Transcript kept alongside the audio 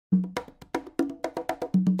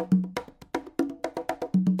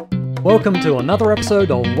Welcome to another episode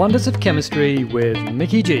of Wonders of Chemistry with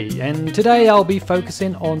Mickey G, and today I'll be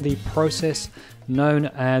focusing on the process known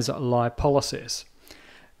as lipolysis.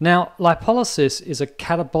 Now, lipolysis is a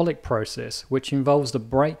catabolic process which involves the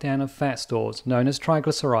breakdown of fat stores known as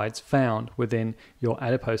triglycerides found within your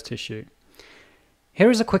adipose tissue. Here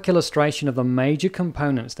is a quick illustration of the major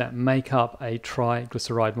components that make up a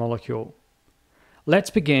triglyceride molecule. Let's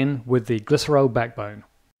begin with the glycerol backbone.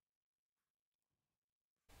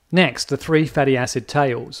 Next, the three fatty acid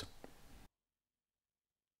tails.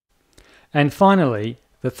 And finally,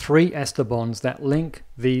 the three ester bonds that link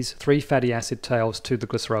these three fatty acid tails to the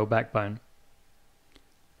glycerol backbone.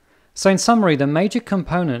 So in summary, the major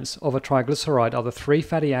components of a triglyceride are the three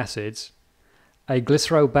fatty acids, a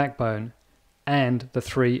glycerol backbone, and the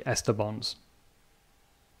three ester bonds.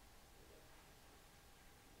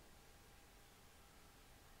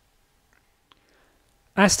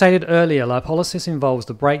 As stated earlier, lipolysis involves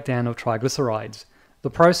the breakdown of triglycerides. The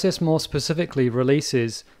process more specifically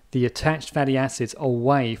releases the attached fatty acids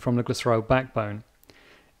away from the glycerol backbone.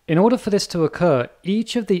 In order for this to occur,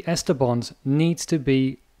 each of the ester bonds needs to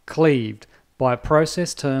be cleaved by a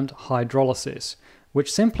process termed hydrolysis,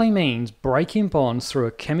 which simply means breaking bonds through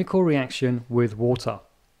a chemical reaction with water.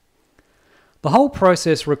 The whole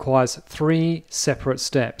process requires three separate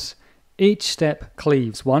steps. Each step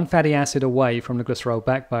cleaves one fatty acid away from the glycerol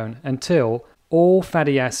backbone until all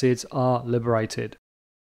fatty acids are liberated.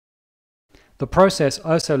 The process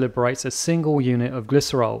also liberates a single unit of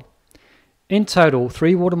glycerol. In total,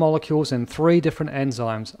 3 water molecules and 3 different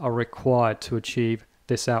enzymes are required to achieve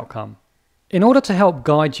this outcome. In order to help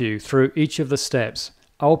guide you through each of the steps,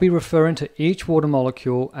 I will be referring to each water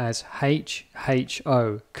molecule as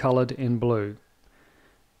HHO, colored in blue.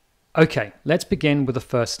 Okay, let's begin with the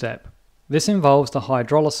first step. This involves the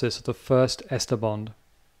hydrolysis of the first ester bond.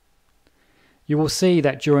 You will see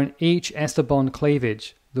that during each ester bond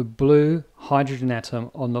cleavage, the blue hydrogen atom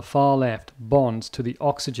on the far left bonds to the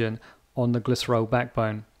oxygen on the glycerol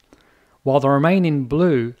backbone, while the remaining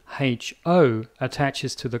blue HO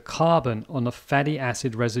attaches to the carbon on the fatty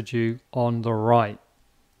acid residue on the right.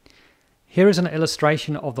 Here is an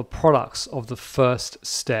illustration of the products of the first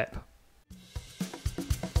step.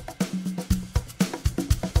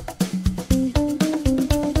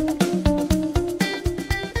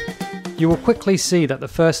 You will quickly see that the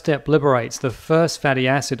first step liberates the first fatty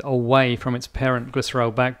acid away from its parent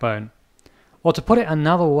glycerol backbone. Or to put it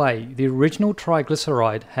another way, the original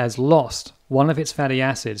triglyceride has lost one of its fatty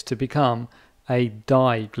acids to become a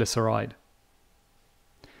diglyceride.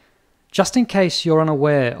 Just in case you're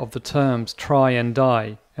unaware of the terms tri and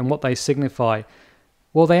di and what they signify,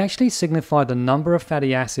 well, they actually signify the number of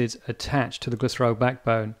fatty acids attached to the glycerol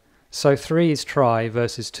backbone. So 3 is tri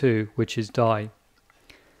versus 2, which is di.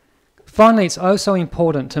 Finally, it's also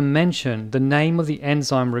important to mention the name of the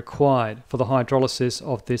enzyme required for the hydrolysis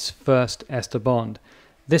of this first ester bond.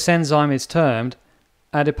 This enzyme is termed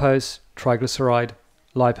adipose triglyceride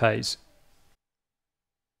lipase.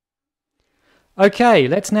 Okay,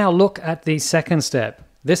 let's now look at the second step.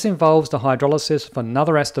 This involves the hydrolysis of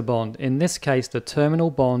another ester bond, in this case the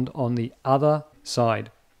terminal bond on the other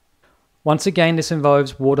side. Once again, this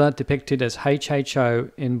involves water depicted as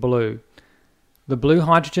HHO in blue. The blue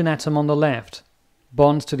hydrogen atom on the left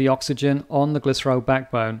bonds to the oxygen on the glycerol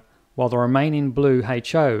backbone, while the remaining blue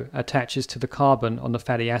HO attaches to the carbon on the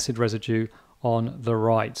fatty acid residue on the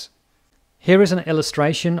right. Here is an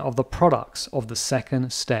illustration of the products of the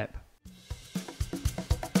second step.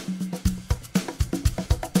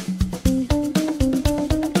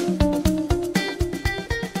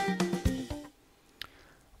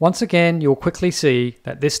 Once again, you'll quickly see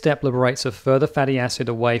that this step liberates a further fatty acid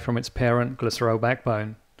away from its parent glycerol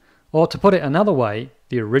backbone. Or to put it another way,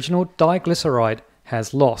 the original diglyceride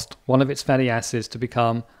has lost one of its fatty acids to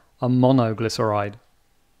become a monoglyceride.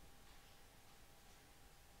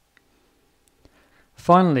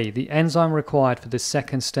 Finally, the enzyme required for this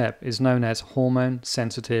second step is known as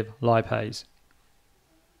hormone-sensitive lipase.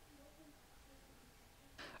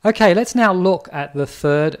 Okay, let's now look at the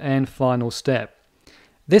third and final step.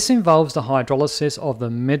 This involves the hydrolysis of the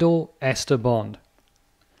middle ester bond.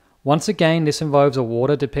 Once again, this involves a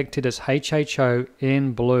water depicted as HHO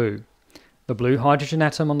in blue. The blue hydrogen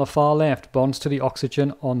atom on the far left bonds to the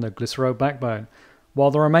oxygen on the glycerol backbone,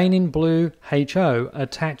 while the remaining blue HO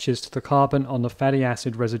attaches to the carbon on the fatty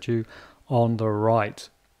acid residue on the right.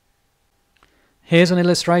 Here's an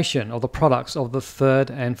illustration of the products of the third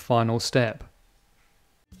and final step.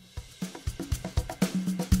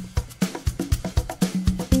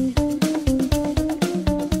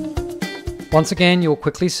 Once again, you'll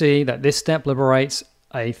quickly see that this step liberates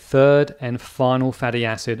a third and final fatty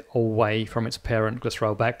acid away from its parent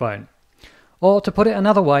glycerol backbone. Or to put it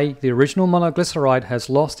another way, the original monoglyceride has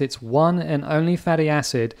lost its one and only fatty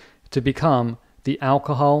acid to become the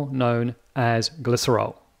alcohol known as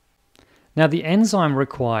glycerol. Now the enzyme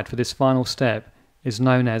required for this final step is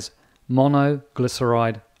known as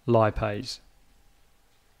monoglyceride lipase.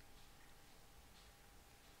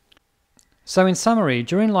 So in summary,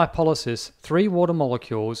 during lipolysis, 3 water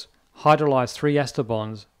molecules hydrolyze 3 ester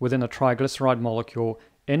bonds within a triglyceride molecule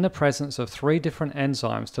in the presence of 3 different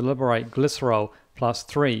enzymes to liberate glycerol plus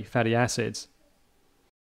 3 fatty acids.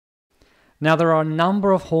 Now there are a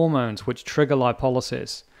number of hormones which trigger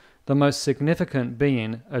lipolysis, the most significant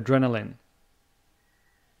being adrenaline,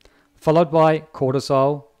 followed by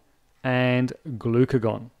cortisol and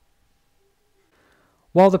glucagon.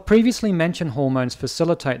 While the previously mentioned hormones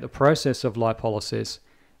facilitate the process of lipolysis,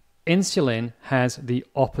 insulin has the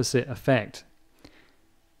opposite effect.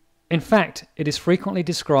 In fact, it is frequently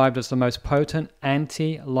described as the most potent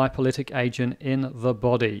anti-lipolytic agent in the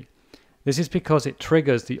body. This is because it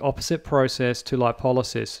triggers the opposite process to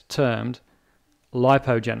lipolysis, termed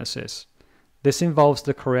lipogenesis. This involves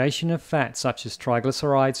the creation of fats such as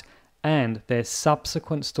triglycerides and their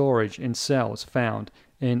subsequent storage in cells found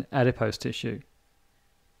in adipose tissue.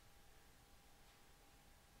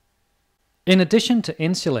 In addition to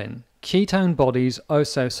insulin, ketone bodies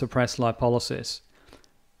also suppress lipolysis.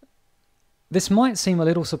 This might seem a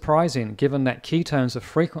little surprising given that ketones are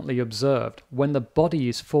frequently observed when the body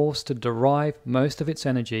is forced to derive most of its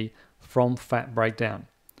energy from fat breakdown,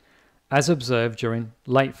 as observed during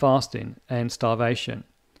late fasting and starvation.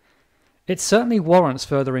 It certainly warrants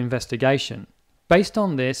further investigation. Based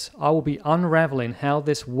on this, I will be unraveling how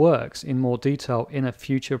this works in more detail in a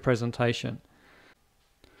future presentation.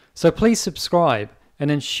 So please subscribe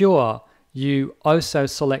and ensure you also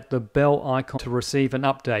select the bell icon to receive an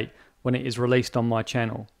update when it is released on my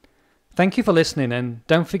channel. Thank you for listening, and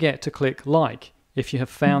don't forget to click like if you have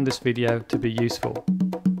found this video to be useful.